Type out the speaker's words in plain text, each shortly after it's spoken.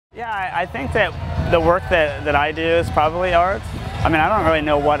Yeah, I think that the work that I do is probably art. I mean, I don't really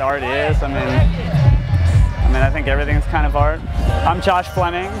know what art is. I mean, I think everything's kind of art. I'm Josh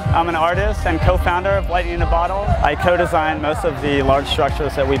Flemming. I'm an artist and co-founder of Lightning in a Bottle. I co-designed most of the large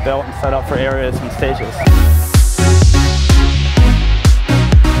structures that we built and set up for areas and stages.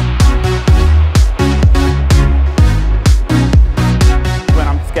 When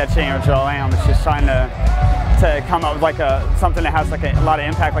I'm sketching or drawing, I'm just trying to come up with like something that has like a lot of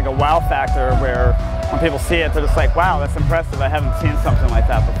impact, like a wow factor, where when people see it, they're just like, wow, that's impressive. I haven't seen something like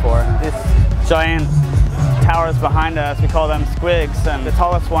that before. These giant towers behind us, we call them squigs, and the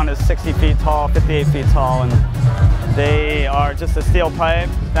tallest one is 60 feet tall, 58 feet tall, and they are just a steel pipe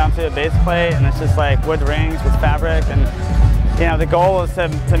down to a base plate, and it's just like wood rings with fabric. And you know, the goal is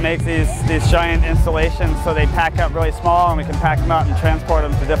to make these giant installations so they pack up really small, and we can pack them up and transport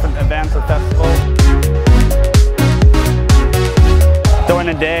them to different events or festivals. During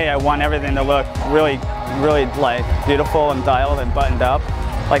the day, I want everything to look really like beautiful and dialed and buttoned up,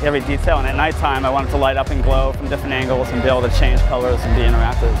 like every detail. And at nighttime, I want it to light up and glow from different angles and be able to change colors and be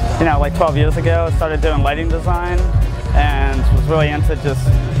interactive. You know, like 12 years ago, I started doing lighting design and was really into just,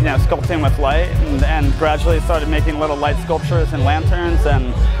 you know, sculpting with light, and gradually started making little light sculptures and lanterns,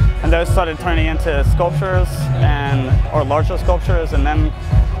 and those started turning into sculptures or larger sculptures, and then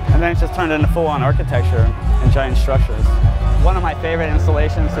it just turned into full-on architecture and giant structures. One of my favorite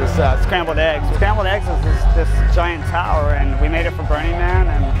installations is Scrambled Eggs. Scrambled Eggs is this giant tower, and we made it for Burning Man,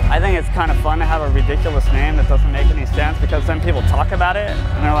 and I think it's kind of fun to have a ridiculous name that doesn't make any sense, because then people talk about it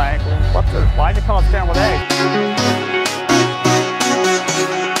and they're like, well, why'd you call it Scrambled Eggs?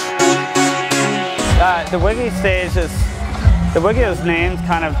 The Wookie Stage is named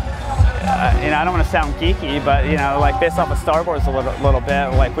kind of, you know, I don't want to sound geeky, but, you know, like based off of Star Wars a little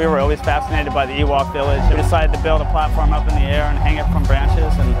bit. Like, we were always fascinated by the Ewok village. We decided to build a platform up in the air and hang it from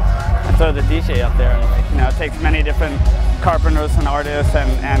branches and throw the DJ up there. And, you know, it takes many different carpenters and artists,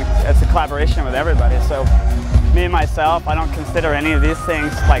 and it's a collaboration with everybody. So me and myself, I don't consider any of these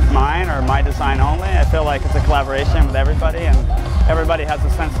things like mine or my design only. I feel like it's a collaboration with everybody, and everybody has a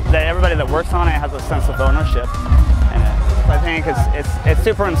sense that everybody that works on it has a sense of ownership. And I think it's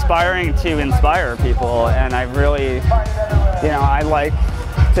super inspiring to inspire people, and I really, you know, I like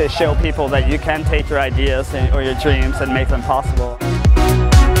to show people that you can take your ideas or your dreams and make them possible.